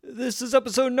This is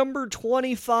episode number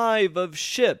 25 of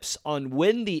Ships on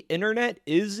When the Internet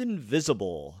is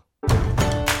Invisible.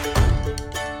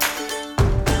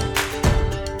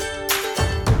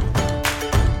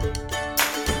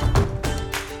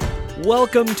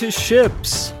 Welcome to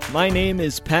Ships. My name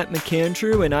is Pat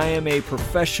McAndrew, and I am a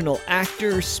professional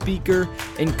actor, speaker,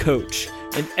 and coach.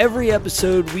 In every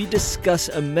episode, we discuss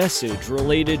a message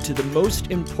related to the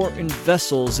most important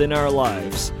vessels in our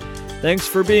lives. Thanks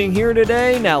for being here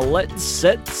today. Now let's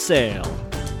set sail.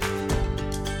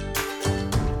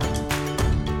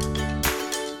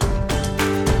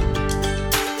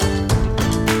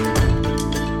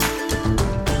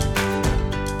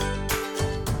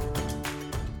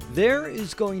 There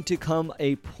is going to come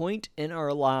a point in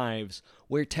our lives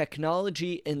where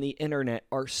technology and the internet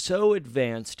are so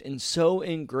advanced and so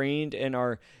ingrained in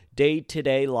our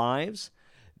day-to-day lives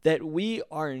that we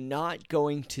are not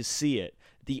going to see it.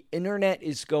 The internet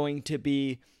is going to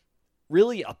be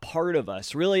really a part of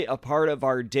us, really a part of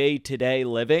our day-to-day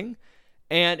living.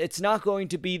 And it's not going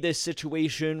to be this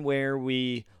situation where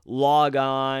we log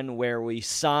on, where we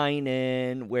sign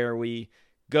in, where we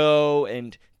go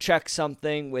and check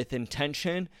something with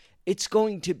intention. It's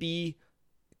going to be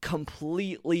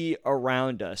completely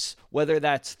around us, whether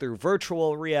that's through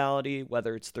virtual reality,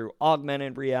 whether it's through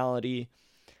augmented reality.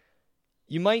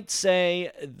 You might say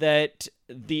that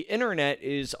the internet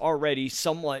is already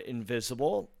somewhat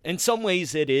invisible. In some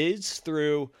ways it is,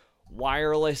 through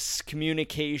wireless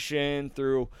communication,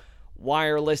 through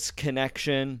wireless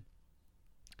connection.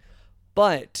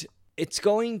 But it's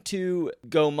going to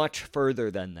go much further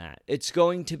than that. It's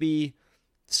going to be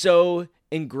so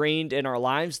ingrained in our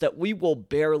lives that we will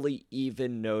barely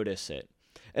even notice it.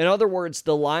 In other words,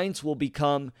 the lines will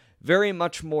become very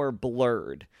much more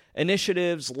blurred.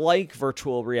 Initiatives like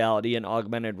virtual reality and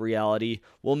augmented reality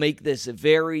will make this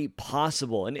very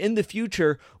possible. And in the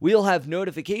future, we'll have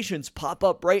notifications pop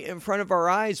up right in front of our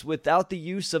eyes without the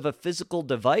use of a physical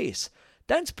device.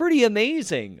 That's pretty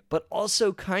amazing, but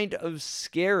also kind of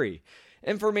scary.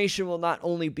 Information will not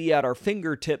only be at our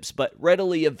fingertips, but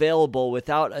readily available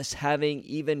without us having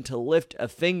even to lift a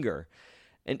finger.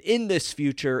 And in this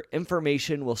future,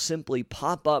 information will simply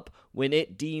pop up when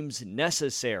it deems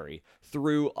necessary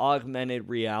through augmented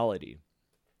reality.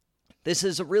 This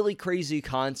is a really crazy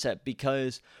concept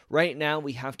because right now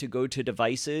we have to go to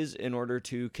devices in order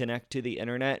to connect to the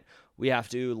internet. We have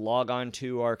to log on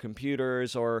to our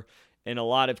computers, or in a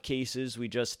lot of cases, we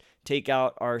just take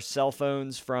out our cell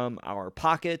phones from our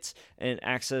pockets and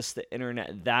access the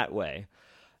internet that way.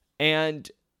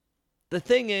 And the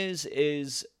thing is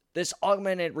this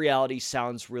augmented reality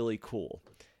sounds really cool.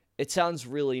 It sounds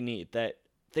really neat that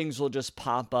things will just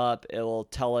pop up. It will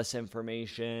tell us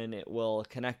information. It will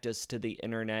connect us to the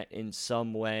internet in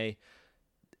some way.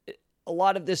 A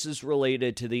lot of this is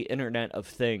related to the Internet of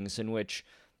Things, in which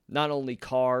not only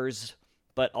cars,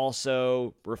 but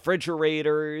also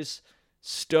refrigerators,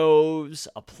 stoves,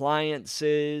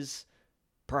 appliances,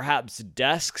 perhaps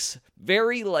desks,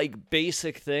 very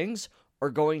basic things are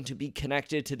going to be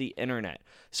connected to the internet.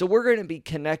 So we're going to be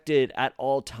connected at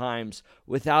all times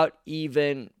without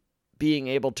even being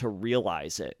able to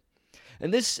realize it.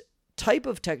 And this type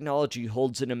of technology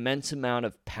holds an immense amount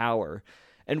of power.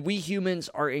 And we humans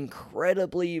are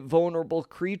incredibly vulnerable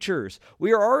creatures.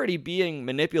 We are already being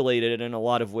manipulated in a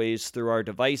lot of ways through our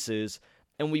devices,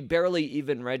 and we barely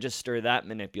even register that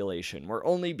manipulation. We're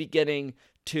only beginning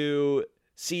to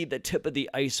see the tip of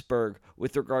the iceberg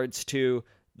with regards to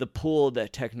the pull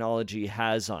that technology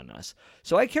has on us.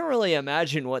 So I can't really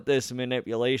imagine what this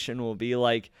manipulation will be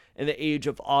like in the age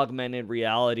of augmented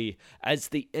reality as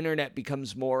the internet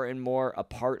becomes more and more a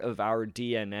part of our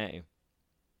DNA.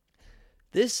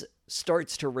 This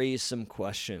starts to raise some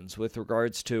questions with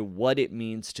regards to what it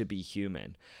means to be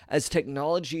human. As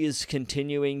technology is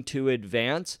continuing to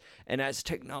advance, and as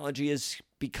technology is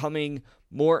becoming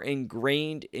more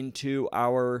ingrained into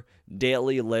our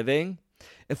daily living,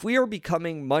 if we are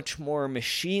becoming much more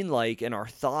machine-like in our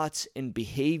thoughts and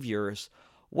behaviors,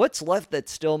 what's left that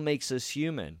still makes us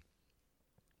human?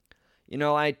 You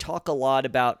know, I talk a lot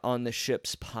about on the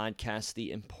Ships podcast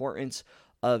the importance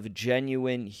of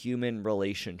genuine human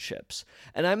relationships.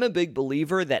 And I'm a big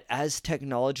believer that as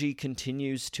technology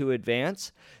continues to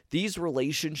advance, these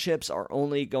relationships are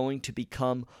only going to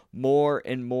become more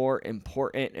and more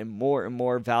important and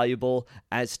more valuable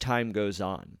as time goes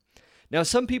on. Now,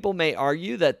 some people may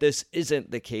argue that this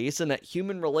isn't the case and that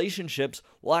human relationships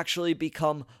will actually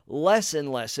become less and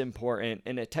less important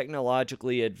in a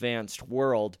technologically advanced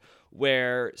world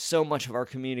where so much of our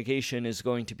communication is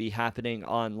going to be happening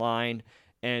online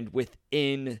and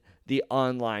within the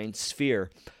online sphere.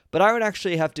 But I would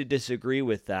actually have to disagree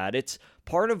with that. It's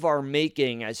part of our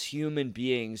making as human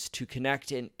beings to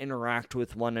connect and interact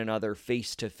with one another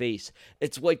face to face.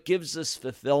 It's what gives us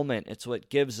fulfillment. It's what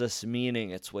gives us meaning.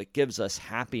 It's what gives us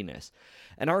happiness.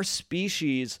 And our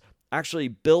species actually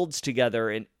builds together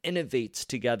and innovates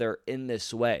together in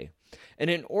this way. And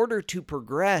in order to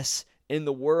progress in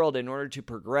the world, in order to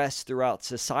progress throughout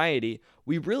society,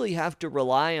 we really have to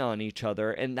rely on each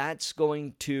other. And that's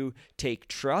going to take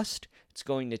trust. It's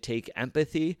going to take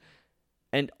empathy.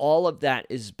 And all of that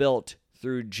is built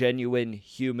through genuine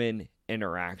human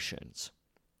interactions.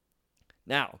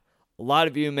 Now, a lot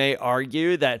of you may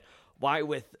argue that why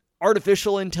with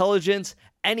artificial intelligence,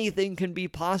 anything can be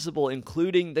possible,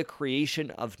 including the creation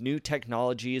of new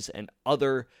technologies and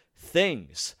other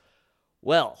things.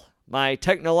 Well, my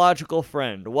technological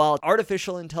friend, while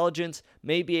artificial intelligence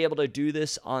may be able to do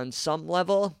this on some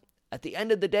level, at the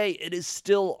end of the day, it is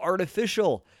still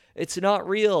artificial. It's not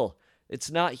real.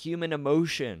 It's not human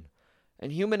emotion.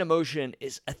 And human emotion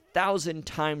is 1,000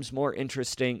 times more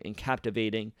interesting and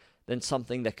captivating than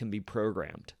something that can be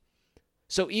programmed.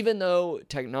 So even though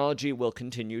technology will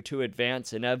continue to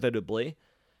advance inevitably,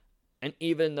 and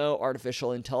even though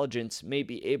artificial intelligence may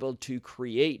be able to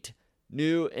create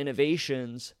new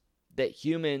innovations that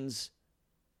humans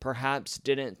perhaps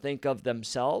didn't think of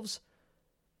themselves,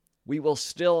 we will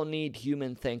still need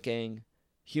human thinking,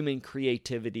 human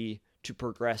creativity to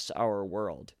progress our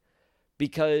world.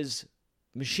 Because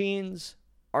machines,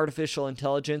 artificial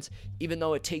intelligence, even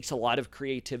though it takes a lot of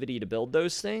creativity to build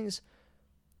those things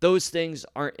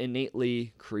aren't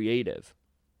innately creative.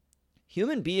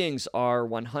 Human beings are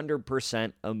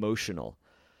 100% emotional.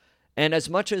 And as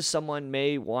much as someone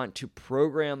may want to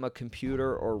program a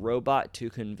computer or robot to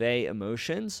convey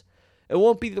emotions, it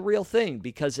won't be the real thing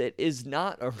because it is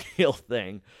not a real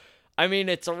thing. I mean,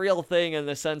 it's a real thing in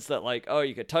the sense that, like, oh,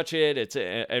 you could touch it. It's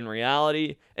in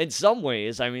reality. In some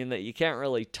ways, I mean, that you can't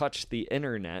really touch the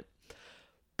internet.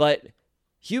 But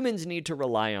humans need to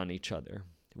rely on each other.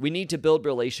 We need to build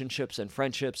relationships and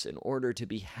friendships in order to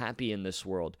be happy in this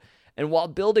world. And while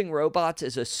building robots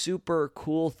is a super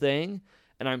cool thing,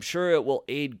 and I'm sure it will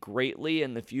aid greatly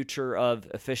in the future of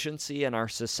efficiency in our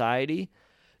society,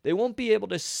 they won't be able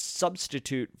to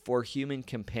substitute for human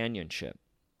companionship.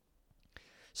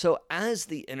 So as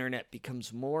the internet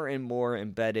becomes more and more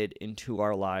embedded into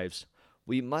our lives,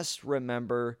 we must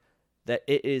remember that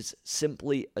it is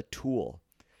simply a tool.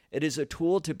 It is a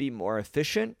tool to be more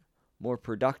efficient, more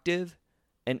productive,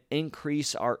 and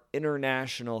increase our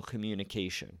international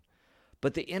communication.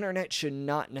 But the internet should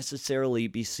not necessarily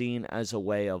be seen as a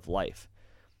way of life.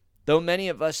 Though many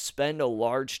of us spend a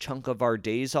large chunk of our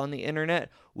days on the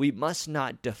internet, we must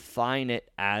not define it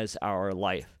as our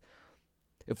life.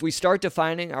 If we start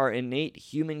defining our innate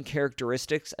human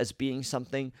characteristics as being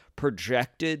something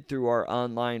projected through our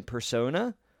online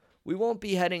persona, we won't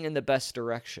be heading in the best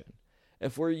direction.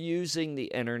 If we're using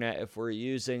the internet, if we're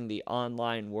using the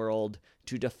online world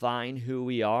to define who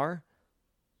we are,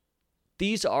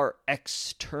 these are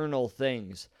external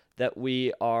things that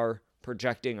we are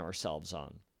projecting ourselves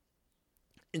on.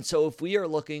 And so if we are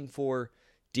looking for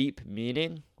deep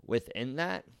meaning within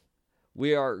that,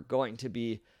 we are going to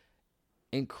be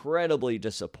incredibly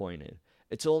disappointed.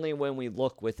 It's only when we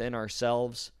look within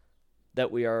ourselves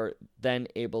that we are then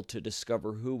able to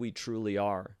discover who we truly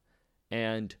are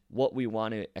and what we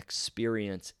want to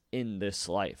experience in this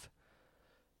life.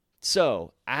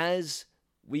 So, as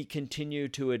we continue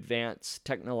to advance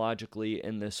technologically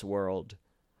in this world,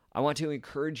 I want to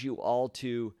encourage you all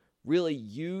to really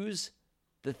use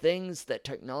the things that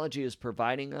technology is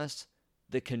providing us,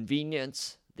 the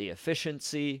convenience, the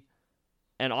efficiency,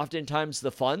 and oftentimes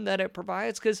the fun that it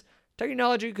provides, because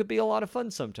technology could be a lot of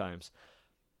fun sometimes.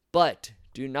 But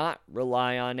do not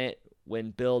rely on it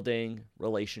when building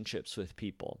relationships with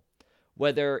people,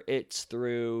 whether it's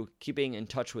through keeping in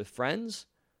touch with friends,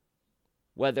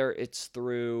 whether it's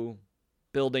through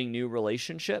building new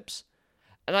relationships.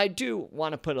 And I do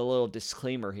want to put a little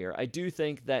disclaimer here. I do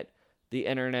think that the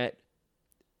internet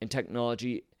and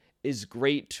technology is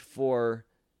great for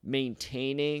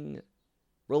maintaining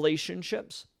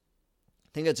relationships. I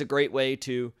think it's a great way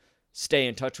to stay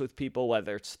in touch with people,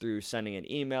 whether it's through sending an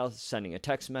email, sending a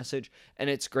text message. And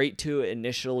it's great to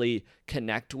initially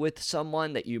connect with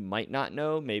someone that you might not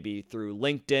know, maybe through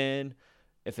LinkedIn,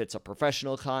 if it's a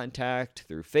professional contact,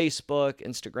 through Facebook,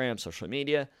 Instagram, social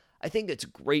media. I think it's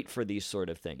great for these sort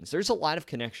of things. There's a lot of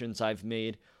connections I've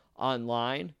made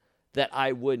online that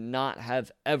I would not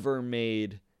have ever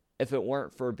made if it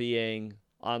weren't for being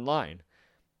online.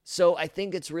 So I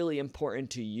think it's really important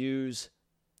to use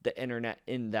the internet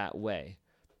in that way.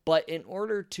 But in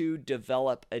order to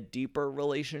develop a deeper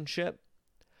relationship,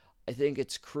 I think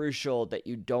it's crucial that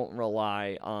you don't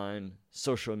rely on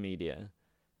social media,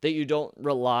 that you don't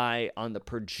rely on the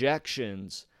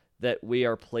projections that we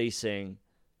are placing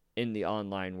in the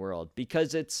online world,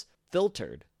 because it's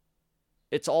filtered.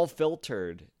 It's all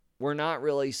filtered. We're not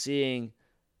really seeing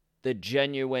the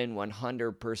genuine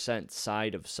 100%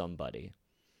 side of somebody.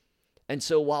 And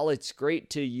so while it's great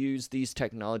to use these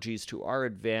technologies to our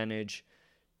advantage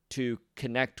to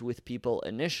connect with people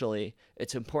initially,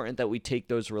 it's important that we take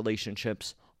those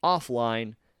relationships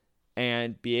offline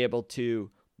and be able to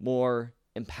more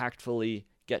impactfully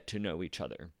get to know each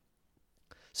other.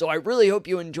 So I really hope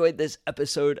you enjoyed this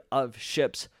episode of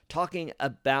Ships, talking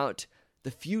about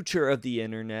the future of the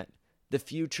internet, the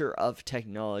future of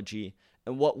technology,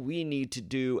 and what we need to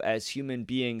do as human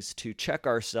beings to check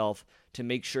ourselves to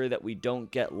make sure that we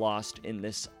don't get lost in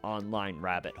this online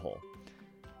rabbit hole.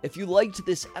 If you liked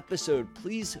this episode,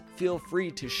 please feel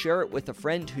free to share it with a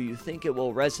friend who you think it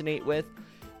will resonate with.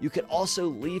 You could also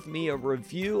leave me a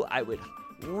review. I would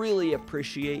really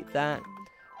appreciate that.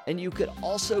 And you could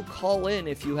also call in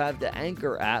if you have the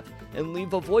Anchor app and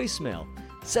leave a voicemail.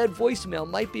 Said voicemail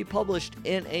might be published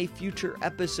in a future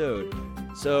episode,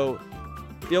 so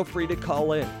feel free to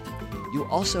call in. You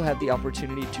also have the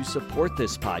opportunity to support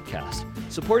this podcast.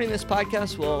 Supporting this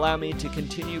podcast will allow me to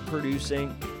continue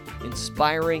producing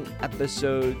inspiring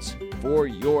episodes for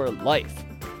your life.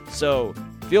 So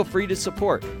feel free to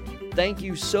support. Thank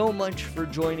you so much for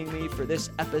joining me for this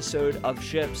episode of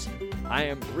Ships. I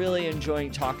am really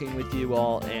enjoying talking with you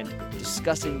all and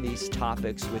discussing these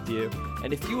topics with you.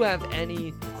 And if you have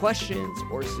any questions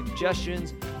or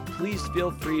suggestions, please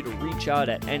feel free to reach out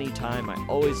at any time. I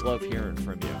always love hearing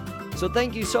from you. So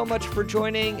thank you so much for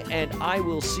joining, and I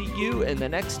will see you in the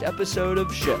next episode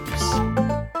of Ships.